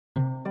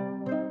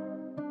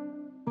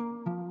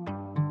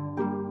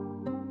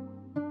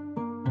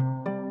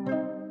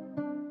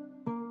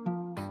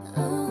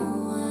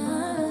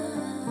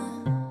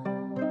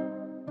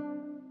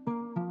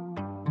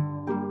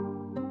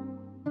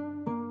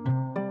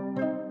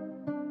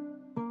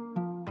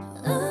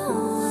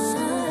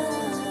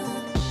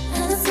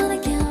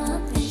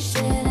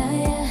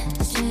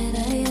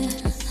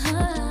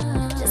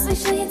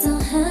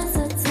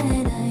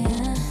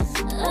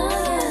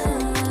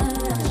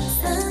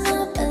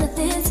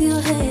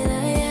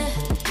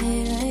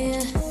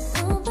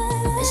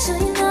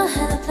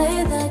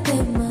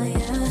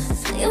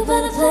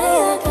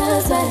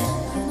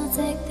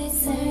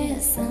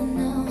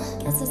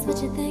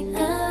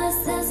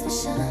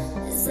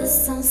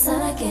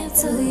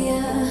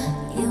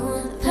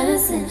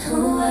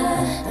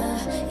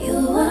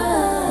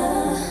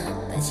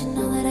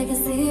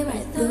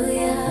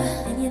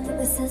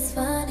is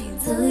funny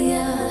to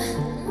ya.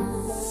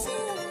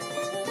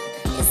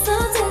 You're so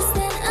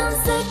distant, I'm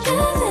sick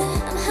of it.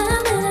 I'm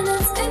having and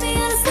it's maybe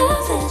you're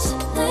selfish.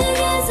 No, you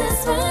guys is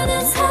fun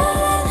as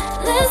hell.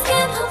 Let's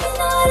get hope you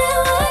know it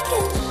ain't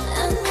working.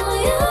 I know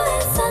you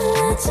ain't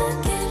solid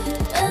checking,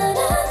 but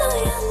I know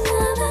you'll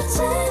never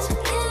change.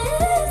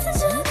 Yeah, it's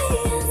such a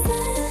BS,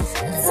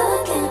 so I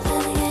can't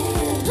play the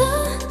game.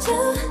 Don't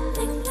you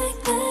think like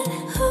that?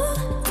 Who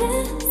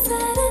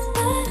decided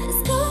that it's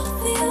cool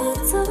for you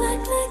to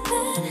act like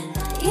that?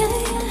 Yeah,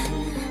 yeah,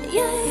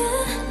 yeah,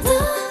 yeah.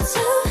 Don't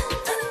you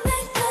think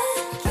like that?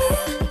 Keep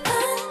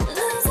on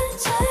losing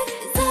track.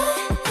 Is I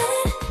ain't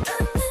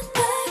coming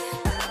back?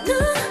 No,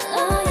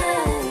 oh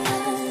yeah,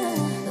 yeah.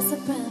 What's the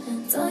problem?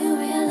 Don't you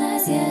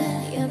realize,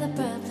 yeah, you're the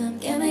problem.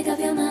 Can't make up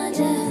your mind,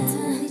 yeah.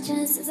 Too many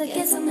chances, I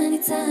get so many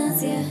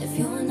times, yeah. If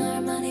you want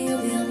our money,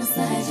 you'll be on my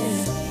side,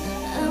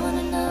 yeah. I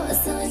wanna know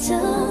what's up with you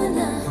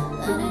now.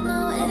 I don't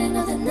know, it ain't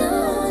nothing new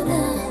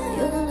now.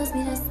 You gon' lose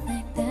me just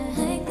like that,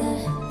 like that.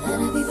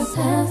 Better be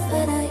prepared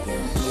for that,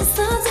 yeah. You're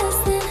so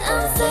distant,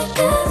 I'm sick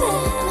of it.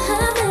 I'm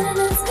having and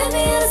it's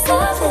maybe you're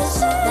selfish.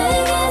 Now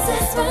you guys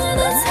is fun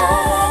as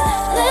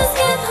hell. Let's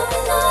get hope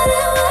you know it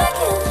ain't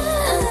working.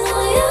 I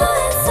know you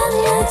ain't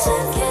solid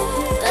checking,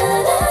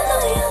 but I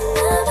know you'll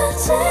never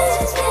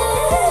change.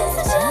 Yeah,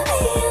 it's such a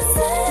BS,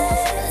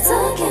 so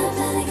I can't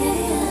play the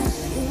game.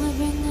 You might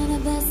bring out the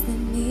best in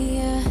me,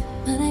 yeah,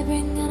 but I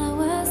bring out the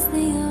worst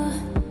in you.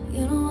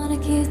 You don't wanna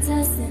keep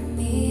testing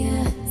me,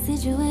 yeah.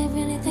 Did you ever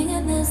anything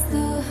in this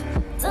too?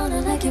 Don't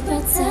act like you're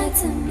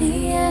protecting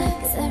me, yeah.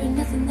 Cause there ain't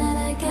nothing that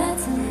I got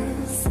to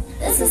lose.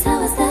 This is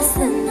how it's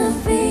destined to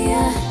be,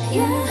 yeah,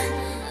 yeah.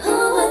 Who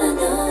would've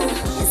known?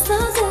 It's so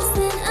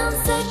distant, I'm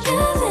sick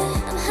of it.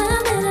 I'm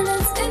having and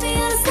it's maybe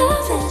you're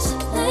selfish.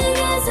 Now you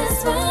guys is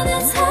fun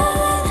as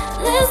hell.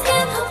 Let's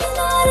get hope you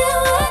know it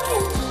ain't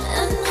working.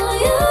 I know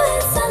you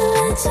ain't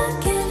solid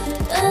checking,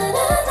 but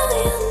I know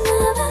you'll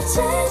never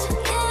change.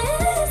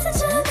 Yeah, it's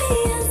such a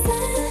BS,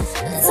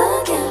 so I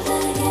can't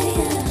play the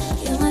game.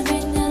 You might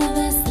bring out the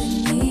best in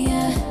me,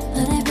 yeah,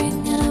 but I bring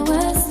out the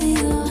worst in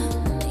you.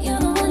 You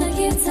don't wanna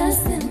keep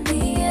testing me,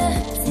 yeah.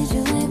 Did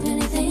you ever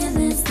anything in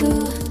this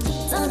too?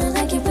 Don't act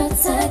like you're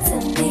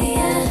protecting me,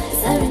 yeah.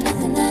 Cause there ain't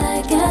nothing that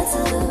I got to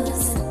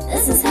lose.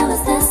 This is how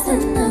it's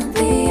destined to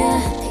be,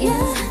 yeah,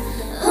 yeah.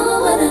 Who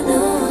would've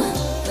known?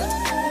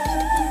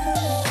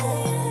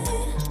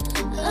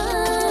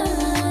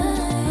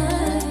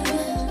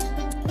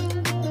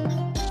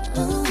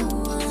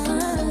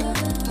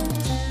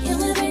 You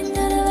might bring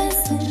out the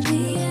best in me,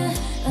 yeah,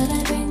 but I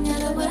bring out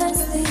the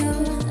worst in you.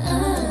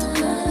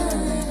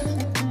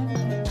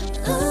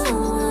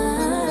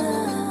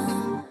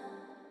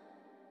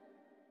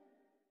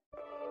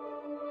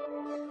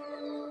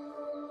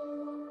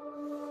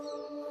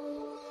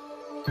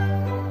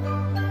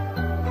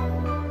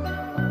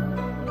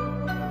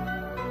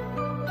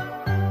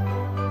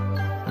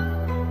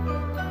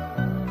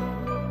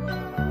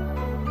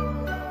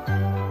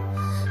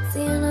 Si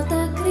yo no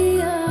te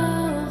crío,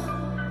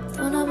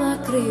 tú no me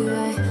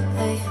escribes,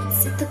 ey.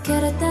 Si tú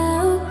quieres te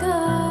busco,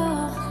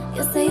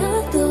 yo sé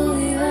donde tú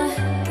vives.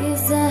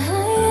 Quizás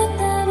ayer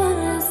te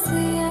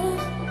conocía,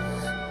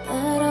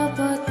 pero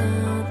por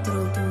dentro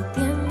tú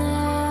tienes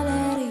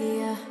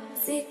alegría.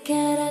 Si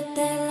quieres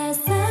te la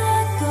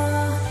saco,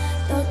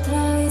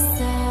 otra vez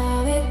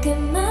sabes que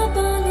me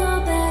pongo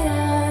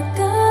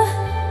bellaco.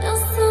 No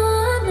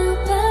suena,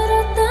 pero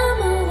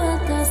estamos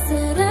vueltas a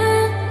hacer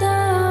esto.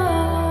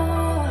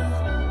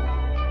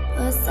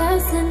 Pues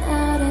hacen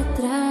el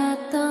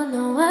retrato,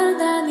 no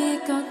guarda mi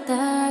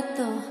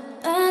contacto,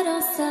 pero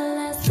se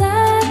la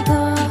saco.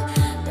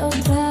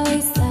 Otra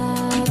vez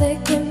sabe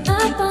que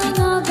me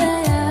pongo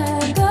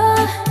bellaco.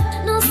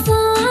 No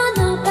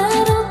suena,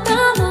 pero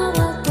estamos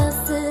vueltas a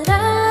hacer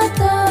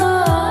esto.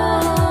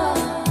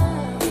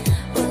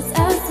 Pues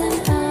hacen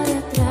el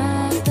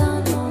retrato,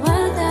 no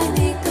guarda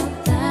mi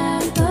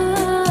contacto.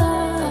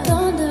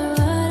 ¿Dónde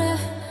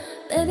eres?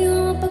 Baby,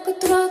 vamos pa'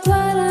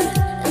 Cotraguara.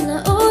 En la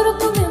oro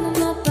comiendo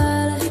una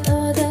para. Te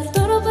voy a dar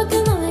todo pa' que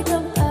no me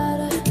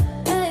compare.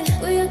 Ey,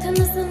 cuida que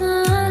no esté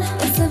mal,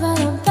 que se va a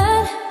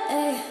romper.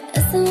 Ey,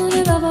 ese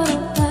money va a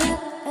romper.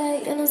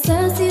 Ey, yo no sé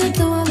si yo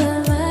te voy a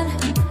volver,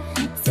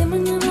 si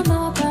mañana me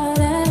va a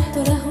parar. Tú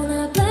eres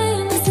una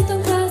playa, necesito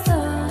un caso.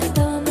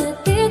 Estaba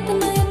metida,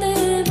 medio te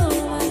iré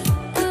mover.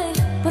 Ey,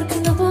 porque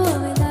no puedo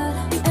olvidar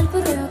el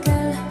perreo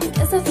aquel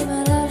que se fue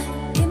mal.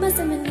 Dime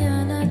si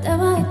mañana te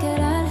vas a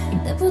quedar.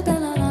 Te puse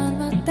la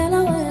alarma, te la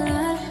voy a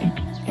dar.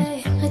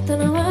 Ey, esto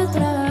no va a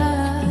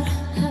trabar,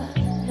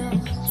 no.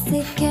 Si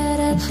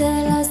quieres te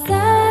la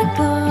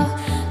saco,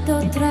 que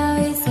otra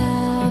vez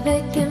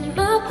sabes que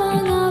me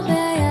pongo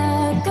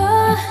bellaco.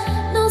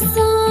 No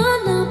soy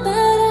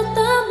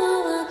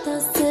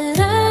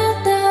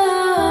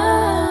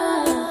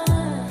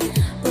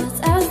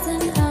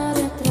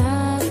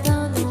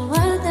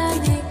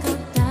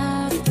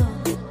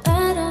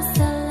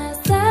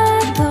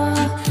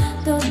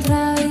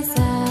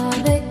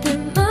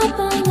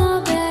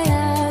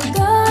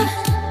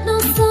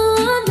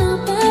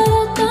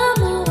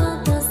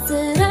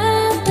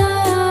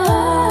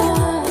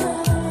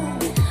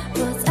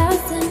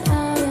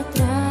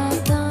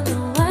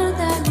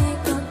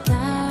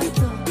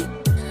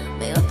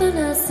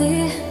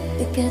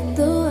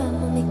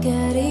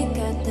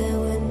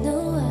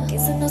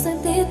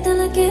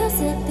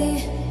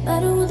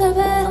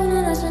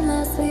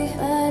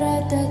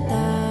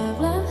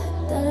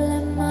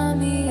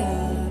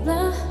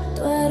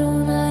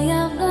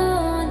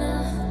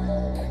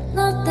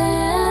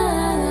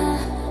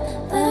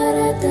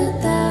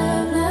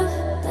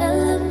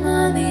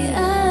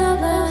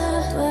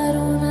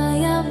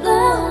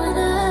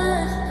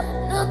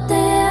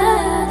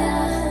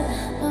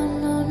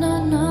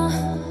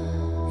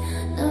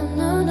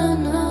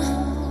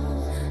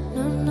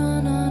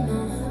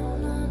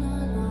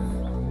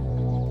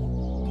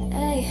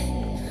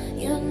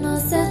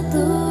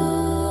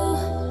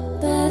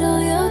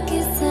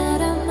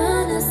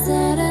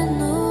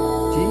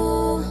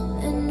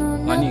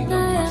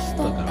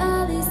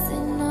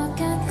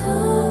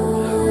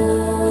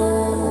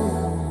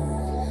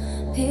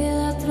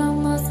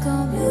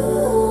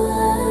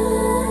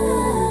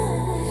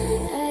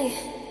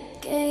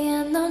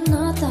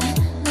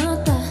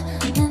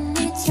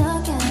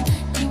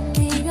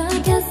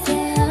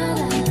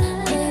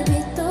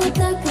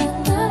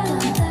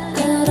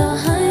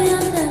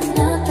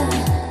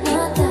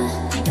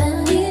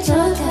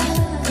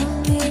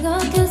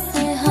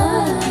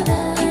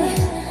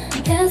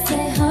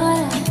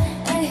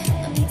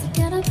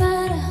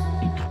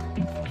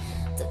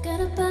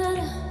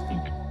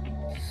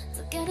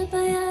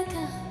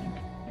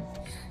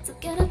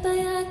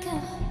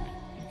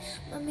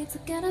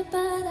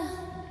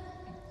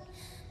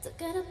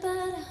together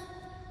better,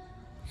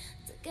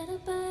 together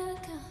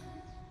better,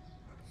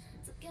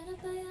 together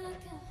better.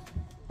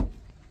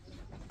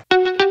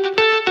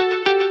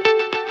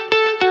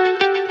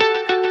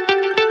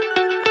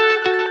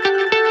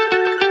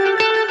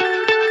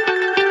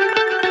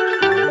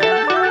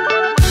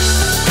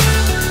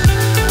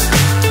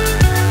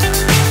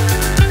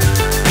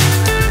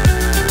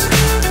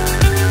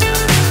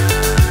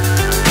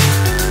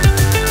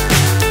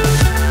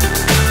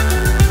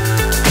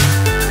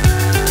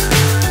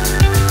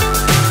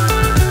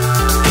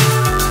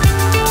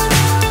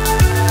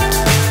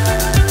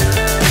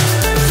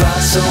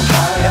 So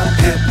high I'm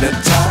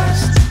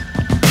hypnotized.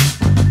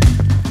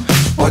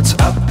 What's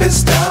up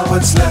is down,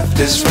 what's left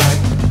is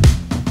right.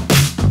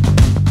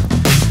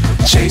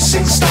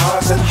 Chasing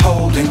stars and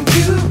holding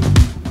you.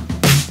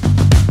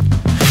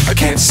 I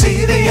can't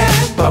see the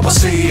end, but we'll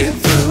see it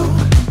through.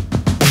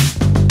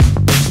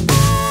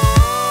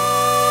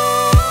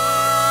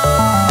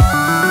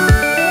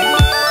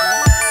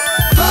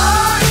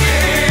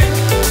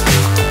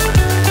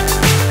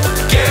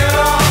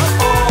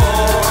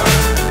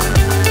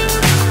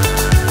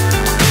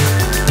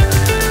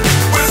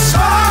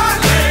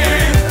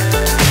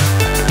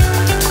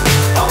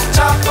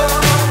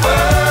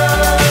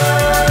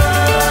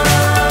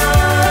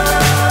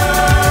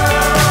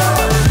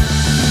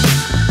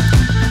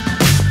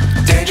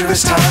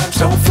 Dangerous times,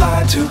 don't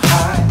fly too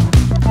high.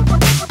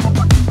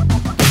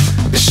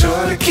 Be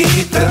sure to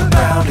keep the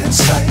ground in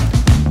sight.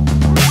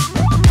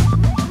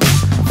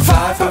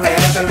 Fly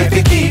forever if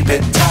you keep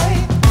it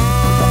tight.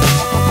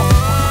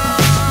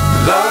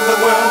 Love the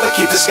world, but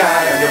keep the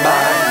sky on your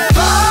mind.